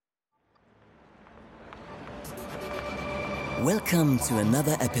Welcome to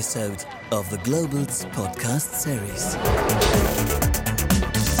another episode of the Globals podcast series.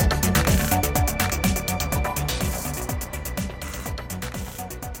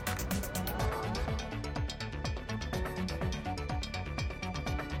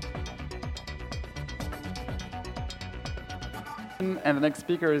 And the next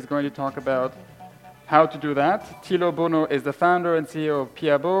speaker is going to talk about how to do that. Thilo Bono is the founder and CEO of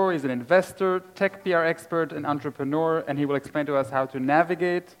Piabo. He's an investor, tech PR expert, and entrepreneur, and he will explain to us how to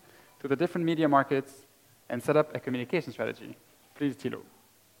navigate to the different media markets and set up a communication strategy. Please, Thilo.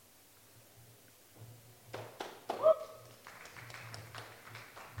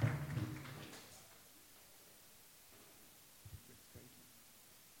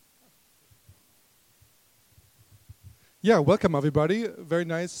 Yeah, welcome everybody. Very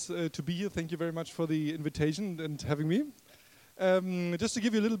nice to be here. Thank you very much for the invitation and having me. Just to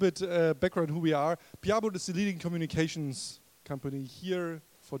give you a little bit background who we are, Piabo is the leading communications company here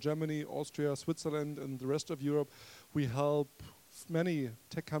for Germany, Austria, Switzerland, and the rest of Europe. We help many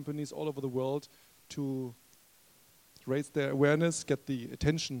tech companies all over the world to raise their awareness, get the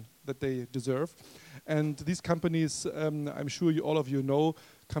attention that they deserve. And these companies, I'm sure all of you know,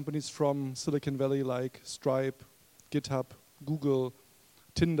 companies from Silicon Valley like Stripe, GitHub, Google,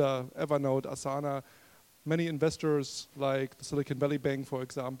 Tinder, Evernote, Asana, many investors like the Silicon Valley Bank, for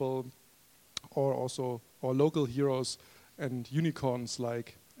example, or also our local heroes and unicorns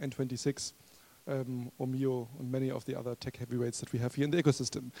like N26, Omio, and many of the other tech heavyweights that we have here in the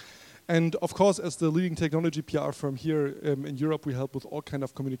ecosystem. And of course, as the leading technology PR firm here in Europe, we help with all kind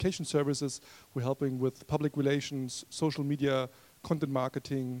of communication services. We're helping with public relations, social media, content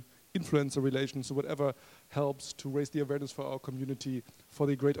marketing, influencer relations, so whatever helps to raise the awareness for our community, for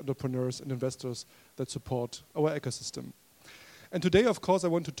the great entrepreneurs and investors that support our ecosystem. And today, of course, I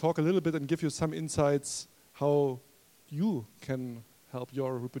want to talk a little bit and give you some insights how you can help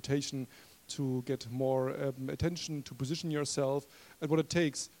your reputation to get more attention, to position yourself, and what it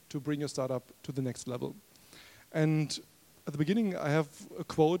takes to bring your startup to the next level. And at the beginning, I have a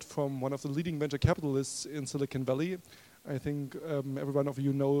quote from one of the leading venture capitalists in Silicon Valley. I think every one of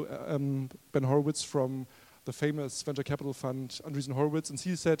you know Ben Horowitz from the famous venture capital fund Andreessen Horowitz, and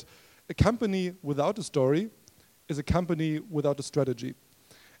he said, "A company without a story is a company without a strategy."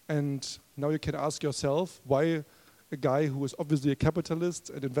 And now you can ask yourself why a guy who is obviously a capitalist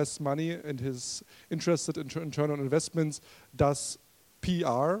and invests money and is interested in return on investments does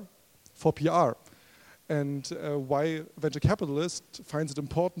PR for PR, and why a venture capitalist finds it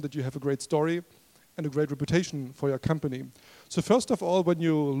important that you have a great story and a great reputation for your company. So first of all, when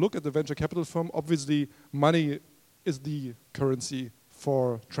you look at the venture capital firm, obviously money is the currency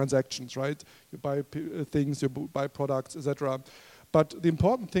for transactions, right? You buy things, you buy products, etc. But the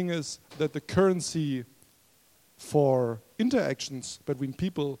important thing is that the currency for interactions between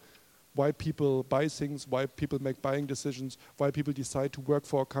people, why people buy things, why people make buying decisions, why people decide to work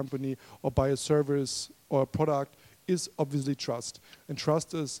for a company or buy a service or a product, is obviously trust. And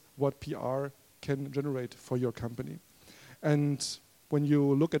trust is what PR can generate for your company. And when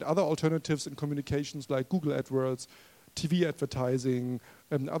you look at other alternatives in communications like Google AdWords, TV advertising,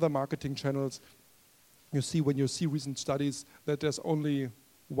 and other marketing channels, you see when you see recent studies that there's only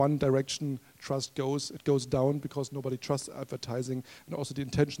one direction trust goes. It goes down because nobody trusts advertising, and also the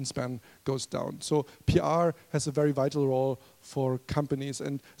attention span goes down. So PR has a very vital role for companies,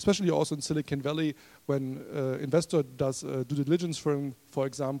 and especially also in Silicon Valley, when investor does due diligence firm, for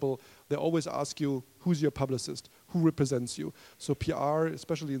example, they always ask you, who's your publicist? Who represents you? So PR,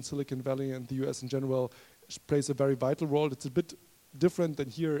 especially in Silicon Valley and the US in general, plays a very vital role. It's a bit different than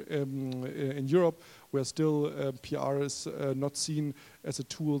here in Europe, where still PR is not seen as a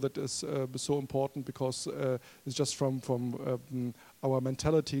tool that is so important, because it's just from our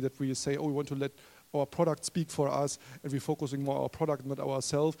mentality that we say, oh, we want to let our product speak for us, and we're focusing more on our product, not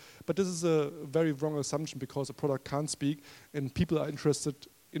ourselves. But this is a very wrong assumption, because a product can't speak, and people are interested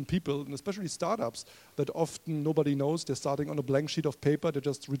in people, and especially startups that often nobody knows. They're starting on a blank sheet of paper. They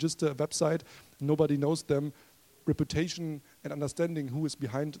just register a website. Nobody knows them. Reputation and understanding who is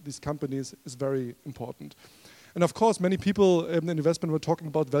behind these companies is very important. And of course, many people in investment were talking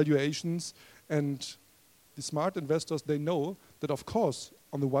about valuations, and the smart investors, they know that of course,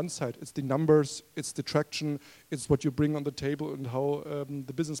 on the one side, it's the numbers, it's the traction, it's what you bring on the table and how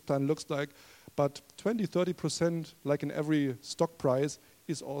the business plan looks like. But 20-30%, like in every stock price,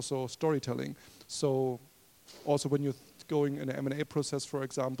 is also storytelling. So also when you're going in an M&A process, for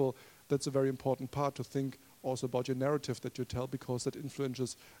example, that's a very important part to think also about your narrative that you tell, because that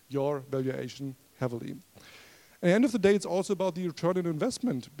influences your valuation heavily. At the end of the day, it's also about the return on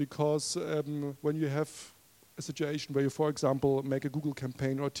investment, because when you have a a situation where you, for example, make a Google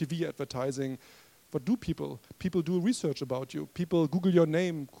campaign or TV advertising, what do people? People do research about you. People Google your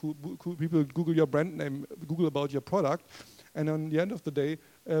name, people Google your brand name, Google about your product. And on the end of the day,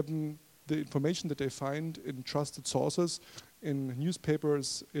 the information that they find in trusted sources, in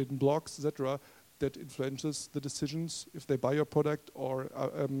newspapers, in blogs, etc., that influences the decisions if they buy your product or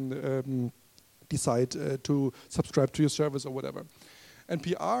decide to subscribe to your service or whatever. And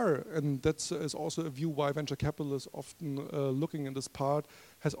PR, and that is also a view why venture capitalists often looking in this part,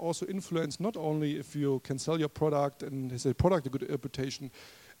 has also influenced not only if you can sell your product and has a product a good reputation.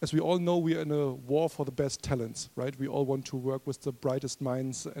 As we all know, we are in a war for the best talents, right? We all want to work with the brightest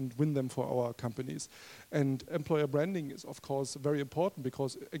minds and win them for our companies. And employer branding is, of course, very important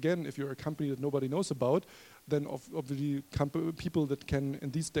because, again, if you're a company that nobody knows about, then obviously people that can,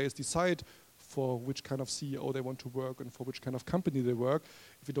 in these days, decide for which kind of CEO they want to work and for which kind of company they work.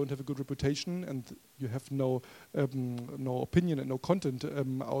 If you don't have a good reputation and you have no opinion and no content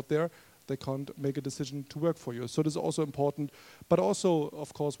out there, they can't make a decision to work for you. So this is also important. But also,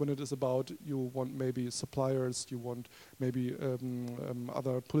 of course, when it is about you want maybe suppliers, you want maybe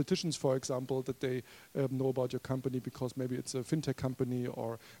other politicians, for example, that they know about your company because maybe it's a fintech company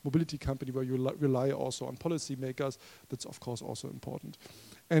or mobility company where you rely also on policymakers. That's, of course, also important.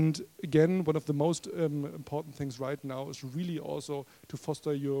 And again, one of the most important things right now is really also to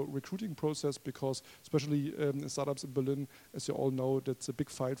foster your recruiting process because especially startups in Berlin, as you all know, that's a big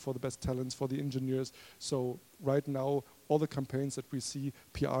fight for the best talents, for the engineers. So right now, all the campaigns that we see,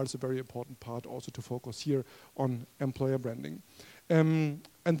 PR is a very important part also to focus here on employer branding. And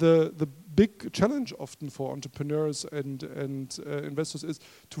the big challenge often for entrepreneurs and investors is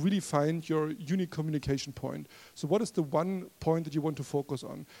to really find your unique communication point. So what is the one point that you want to focus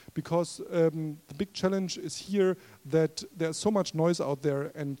on? Because the big challenge is here that there's so much noise out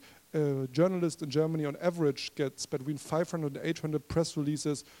there, and journalists in Germany on average gets between 500 and 800 press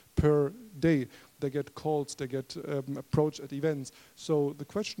releases per day. They get calls, they get approached at events. So the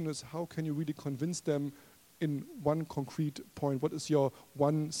question is, how can you really convince them in one concrete point? What is your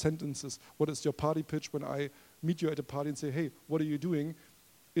one sentences? What is your party pitch when I meet you at a party and say, hey, what are you doing?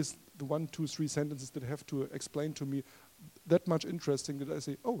 Is the 1, 2, 3 sentences that have to explain to me that much interesting that I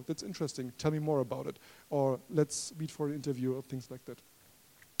say, oh, that's interesting, tell me more about it. Or let's meet for an interview or things like that.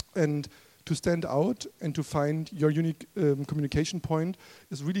 And to stand out and to find your unique communication point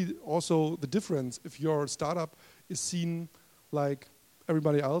is really also the difference if your startup is seen like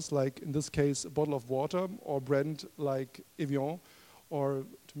everybody else, like in this case, a bottle of water or brand like Evian, or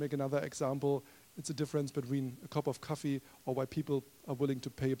to make another example, it's a difference between a cup of coffee or why people are willing to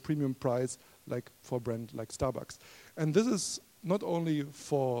pay a premium price like for a brand like Starbucks. And this is not only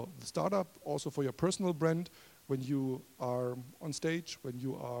for the startup, also for your personal brand, when you are on stage, when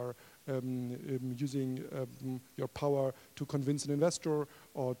you are using your power to convince an investor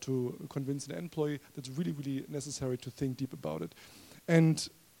or to convince an employee, that's really, really necessary to think deep about it. And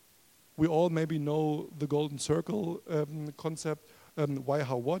we all maybe know the golden circle concept, why,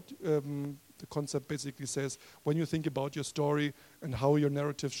 how, what. The concept basically says, when you think about your story and how your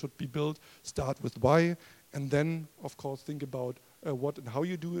narrative should be built, start with why, and then, of course, think about what and how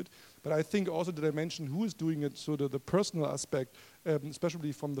you do it. But I think also that I mentioned who is doing it, so the personal aspect,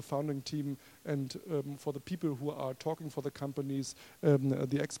 especially from the founding team and for the people who are talking for the companies,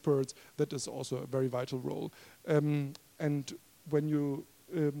 the experts, that is also a very vital role. And when you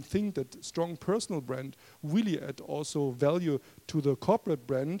think that strong personal brand really add also value to the corporate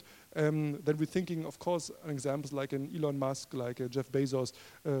brand, then we're thinking, of course, on examples like an Elon Musk, like a Jeff Bezos,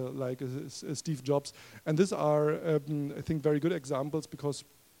 like a Steve Jobs. And these are, I think, very good examples because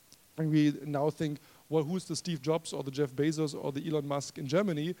when we now think, well, who's the Steve Jobs or the Jeff Bezos or the Elon Musk in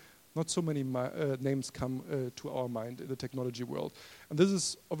Germany? Not so many names come to our mind in the technology world. And this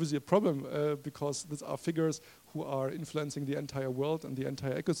is obviously a problem because these are figures who are influencing the entire world and the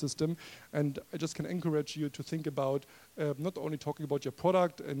entire ecosystem. And I just can encourage you to think about not only talking about your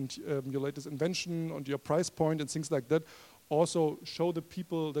product and your latest invention and your price point and things like that, also show the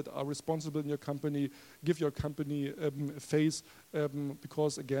people that are responsible in your company, give your company a face,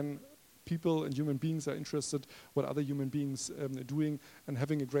 because again, people and human beings are interested what other human beings are doing, and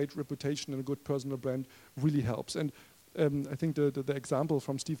having a great reputation and a good personal brand really helps. And I think the example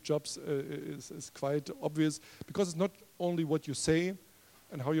from Steve Jobs is quite obvious, because it's not only what you say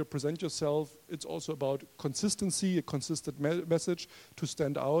and how you present yourself, it's also about consistency, a consistent message to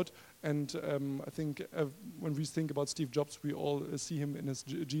stand out. And I think when we think about Steve Jobs, we all see him in his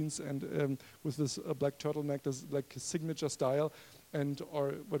jeans and with this black turtleneck, this like his signature style. and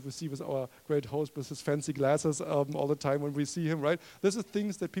or what we see with our great host with his fancy glasses all the time when we see him, right? This is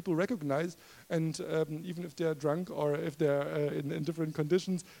things that people recognize, and even if they're drunk or if they're in different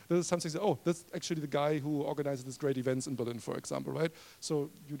conditions, this is something that, oh, that's actually the guy who organizes these great events in Berlin, for example, right? So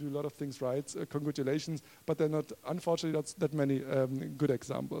you do a lot of things right, congratulations, but there are not, unfortunately, not that many good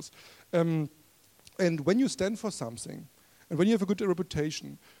examples. And when you stand for something, and when you have a good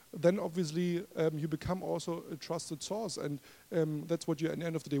reputation, then obviously you become also a trusted source, and that's what you at the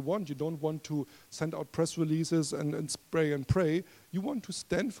end of the day want. You don't want to send out press releases and spray and pray. You want to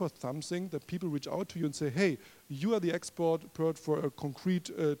stand for something that people reach out to you and say, hey, you are the expert for a concrete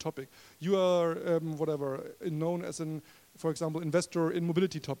topic. You are known as an, for example, investor in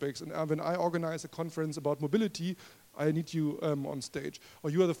mobility topics, and when I organize a conference about mobility, I need you on stage. Or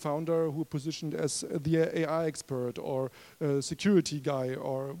you are the founder who positioned as the AI expert or security guy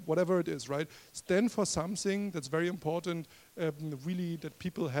or whatever it is, right? Stand for something that's very important, really that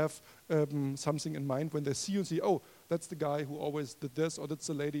people have something in mind when they see you and say, oh, that's the guy who always did this, or that's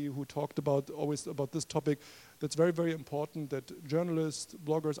the lady who talked always about this topic. That's very, very important that journalists,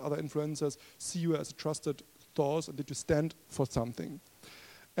 bloggers, other influencers see you as a trusted source and that you stand for something.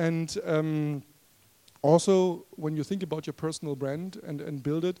 And also, when you think about your personal brand and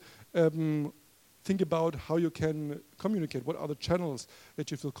build it, think about how you can communicate. What are the channels that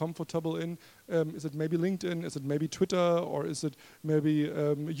you feel comfortable in? Is it maybe LinkedIn? Is it maybe Twitter? Or is it maybe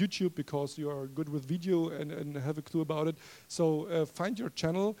YouTube because you are good with video and have a clue about it? So find your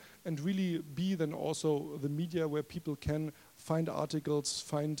channel and really be then also the media where people can find articles,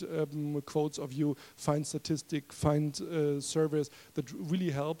 find quotes of you, find statistics, find surveys that really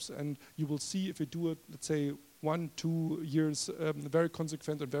helps. And you will see if you do it, let's say 1-2 years, very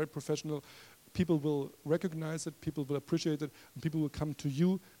consequent and very professional, people will recognize it, people will appreciate it, and people will come to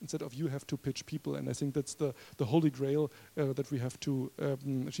you instead of you have to pitch people. And I think that's the holy grail that we have to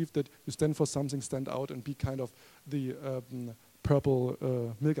achieve, that you stand for something, stand out, and be kind of the purple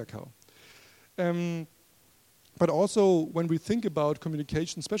milker cow. But also, when we think about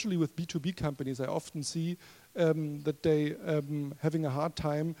communication, especially with B2B companies, I often see that they having a hard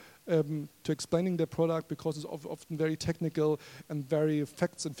time to explaining their product because it's often very technical and very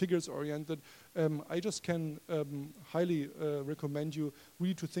facts and figures oriented. I just can highly recommend you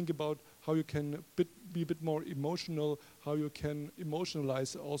really to think about how you can be a bit more emotional, how you can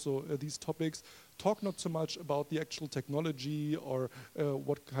emotionalize also these topics. Talk not so much about the actual technology or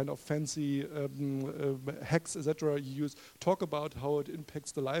what kind of fancy hacks, etc. you use. Talk about how it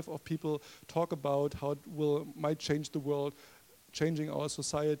impacts the life of people. Talk about how it might change the world, changing our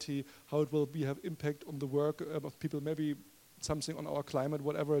society, how it will have impact on the work of people, maybe something on our climate,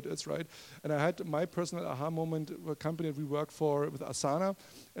 whatever it is, right? And I had my personal aha moment, a company that we work for with Asana,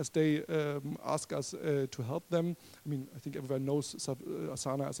 as they ask us to help them. I mean, I think everyone knows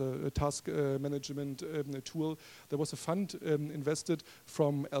Asana as a task management tool. There was a fund invested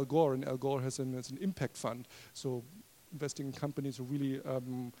from Al Gore, and Al Gore has an impact fund. So investing in companies who really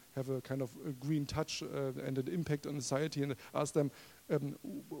have a kind of a green touch and an impact on society, and ask them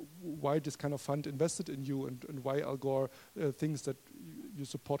why this kind of fund invested in you and why Al Gore thinks that you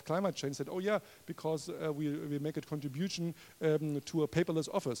support climate change. Said, oh yeah, because we make a contribution to a paperless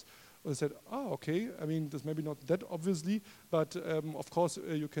office. I said, oh, okay. I mean, this maybe not that obviously, but of course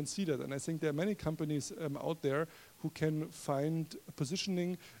you can see that. And I think there are many companies out there who can find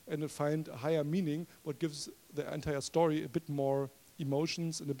positioning and find a higher meaning, what gives the entire story a bit more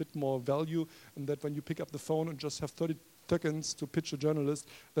emotions and a bit more value, and that when you pick up the phone and just have 30 seconds to pitch a journalist,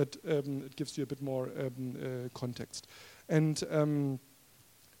 that it gives you a bit more context. And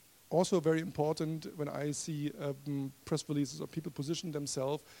also very important when I see press releases or people position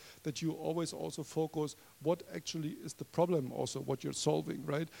themselves, that you always also focus what actually is the problem also, what you're solving,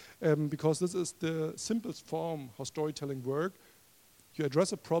 right? Because this is the simplest form how storytelling works. You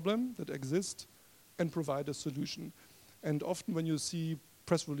address a problem that exists and provide a solution. And often when you see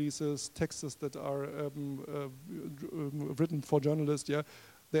press releases, texts that are written for journalists, yeah,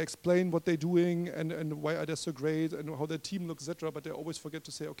 they explain what they're doing and why are they so great and how their team looks, etc. But they always forget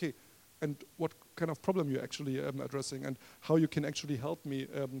to say, okay, and what kind of problem you're actually addressing and how you can actually help me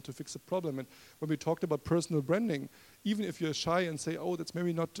to fix the problem. And when we talked about personal branding, even if you're shy and say, oh, that's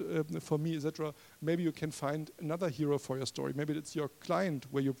maybe not for me, etc., maybe you can find another hero for your story. Maybe it's your client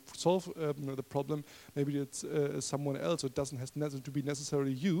where you solve the problem. Maybe it's someone else. It doesn't have to be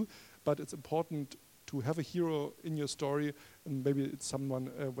necessarily you, but it's important to have a hero in your story, and maybe it's someone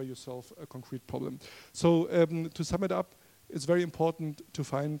where you solve a concrete problem. So to sum it up, it's very important to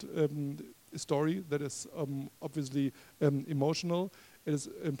find a story that is obviously emotional. It is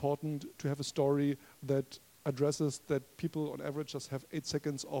important to have a story that addresses that people on average just have 8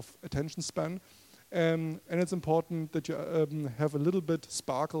 seconds of attention span. And it's important that you have a little bit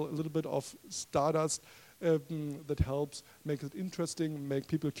sparkle, a little bit of stardust that helps make it interesting, make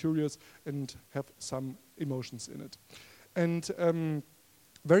people curious, and have some emotions in it. And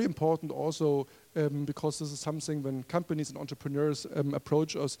very important also, because this is something when companies and entrepreneurs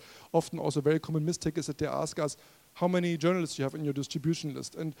approach us, often also a very common mistake is that they ask us how many journalists you have in your distribution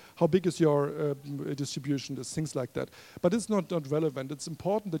list and how big is your distribution list, things like that. But it's not relevant. It's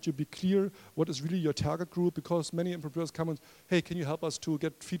important that you be clear what is really your target group, because many entrepreneurs come and, hey, can you help us to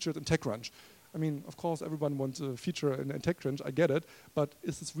get featured in TechCrunch? I mean, of course, everyone wants a feature in TechCrunch, I get it, but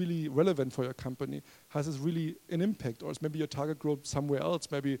is this really relevant for your company? Has this really an impact? Or is maybe your target group somewhere else?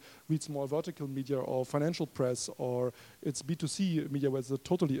 Maybe reads more vertical media or financial press, or it's B2C media where it's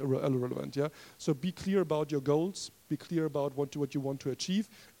totally irrelevant, yeah? So be clear about your goals, be clear about what you want to achieve,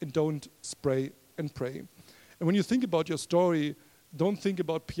 and don't spray and pray. And when you think about your story, don't think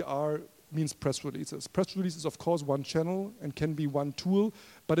about PR means press releases. Press releases, of course, one channel and can be one tool,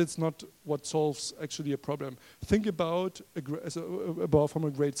 but it's not what solves actually a problem. Think about from a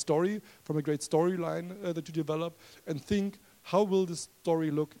great story, from a great storyline that you develop, and think, how will this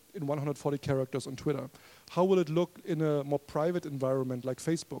story look in 140 characters on Twitter? How will it look in a more private environment like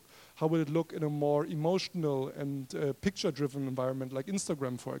Facebook? How will it look in a more emotional and picture-driven environment like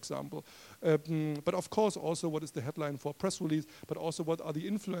Instagram, for example? But of course, also what is the headline for a press release, but also what are the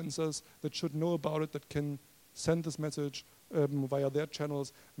influencers that should know about it, that can send this message via their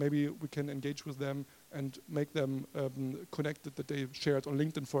channels. Maybe we can engage with them and make them connected, that they share it on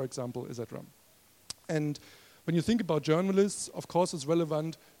LinkedIn, for example, etc. And when you think about journalists, of course, it's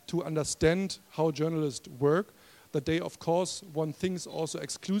relevant to understand how journalists work, that they, of course, want things also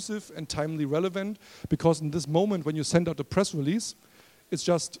exclusive and timely relevant, because in this moment when you send out a press release, it's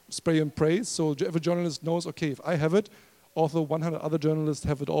just spray and pray. So every journalist knows, okay, if I have it, also 100 other journalists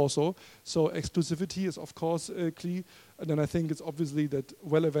have it also. So exclusivity is, of course, key. And then I think it's obviously that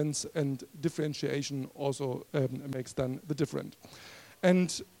relevance and differentiation also makes then the difference.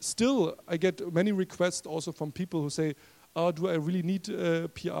 And still, I get many requests also from people who say, do I really need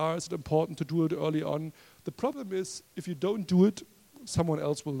PR? Is it important to do it early on? The problem is, if you don't do it, someone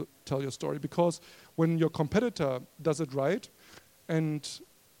else will tell your story. Because when your competitor does it right, and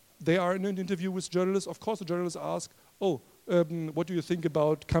they are in an interview with journalists, of course the journalists ask, what do you think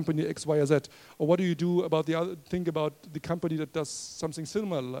about company X, Y, or Z? Or what do you do about think about the company that does something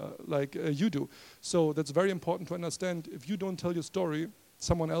similar like you do? So that's very important to understand. If you don't tell your story,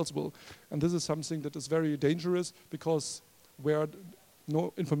 someone else will. And this is something that is very dangerous, because where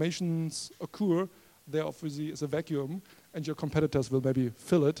no informations occur, there obviously is a vacuum, and your competitors will maybe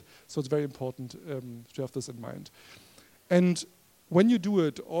fill it. So it's very important to have this in mind. And when you do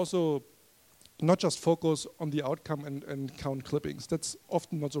it, also not just focus on the outcome and count clippings. That's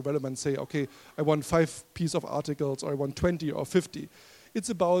often not so relevant. Say, okay, I want 5 pieces of articles, or I want 20 or 50. It's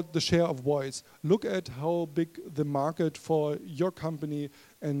about the share of voice. Look at how big the market for your company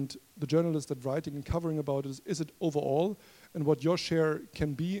and the journalists that writing and covering about it is it overall, and what your share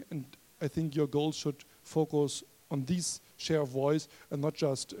can be. And I think your goals should focus on these share of voice and not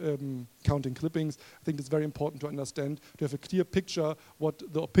just counting clippings. I think it's very important to understand, to have a clear picture what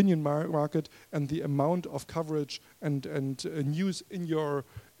the opinion market and the amount of coverage and news in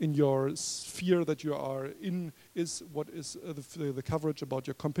your sphere that you are in is, what is the coverage about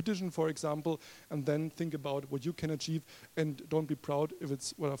your competition, for example, and then think about what you can achieve, and don't be proud if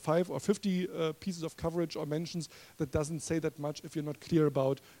it's 5 or 50 pieces of coverage or mentions. That doesn't say that much if you're not clear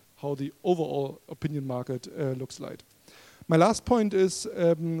about how the overall opinion market looks like. My last point is,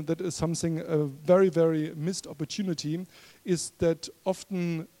 that is something, a very, very missed opportunity, is that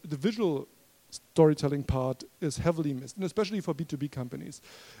often the visual storytelling part is heavily missed, and especially for B2B companies.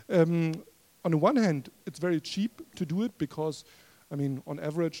 On the one hand, it's very cheap to do it, because, I mean, on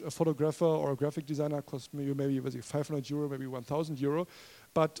average, a photographer or a graphic designer costs maybe 500 euro, maybe 1,000 euro,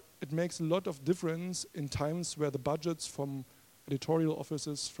 but it makes a lot of difference in times where the budgets from editorial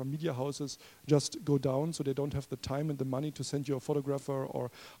offices, from media houses just go down, so they don't have the time and the money to send you a photographer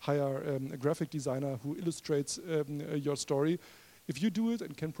or hire a graphic designer who illustrates your story. If you do it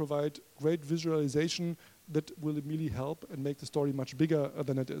and can provide great visualization, that will immediately help and make the story much bigger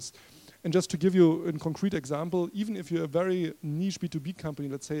than it is. And just to give you a concrete example, even if you're a very niche B2B company,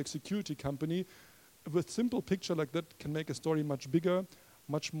 let's say a security company, with simple picture like that can make a story much bigger,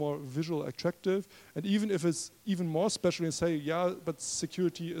 much more visual attractive. And even if it's even more special, you say, yeah, but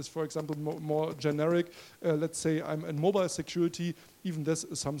security is, for example, more generic. Let's say I'm in mobile security. Even this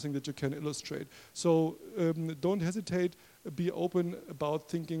is something that you can illustrate. So don't hesitate. Be open about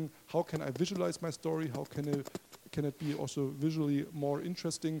thinking, how can I visualize my story? How can it be also visually more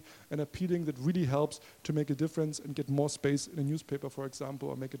interesting and appealing, that really helps to make a difference and get more space in a newspaper, for example,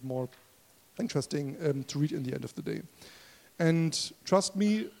 or make it more interesting to read in the end of the day. And trust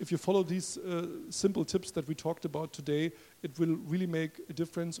me, if you follow these simple tips that we talked about today, it will really make a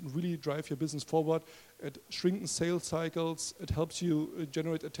difference and really drive your business forward. It shrinks sales cycles, it helps you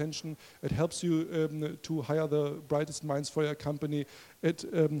generate attention, it helps you to hire the brightest minds for your company, it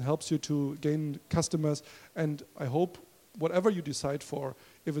helps you to gain customers, and I hope whatever you decide for,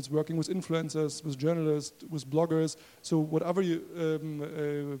 if it's working with influencers, with journalists, with bloggers, so whatever you,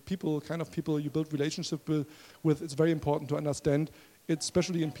 kind of people you build relationship with, it's very important to understand, it's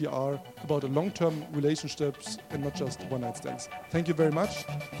especially in PR, about long-term relationships and not just one-night stands. Thank you very much.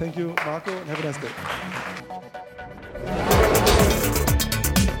 Thank you, Marco, and have a nice day.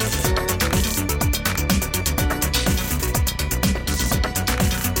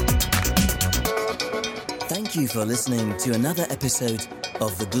 Thank you for listening to another episode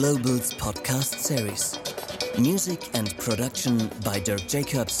of the Globals podcast series. Music and production by Dirk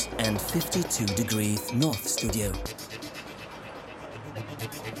Jacobs and 52 Degrees North Studio.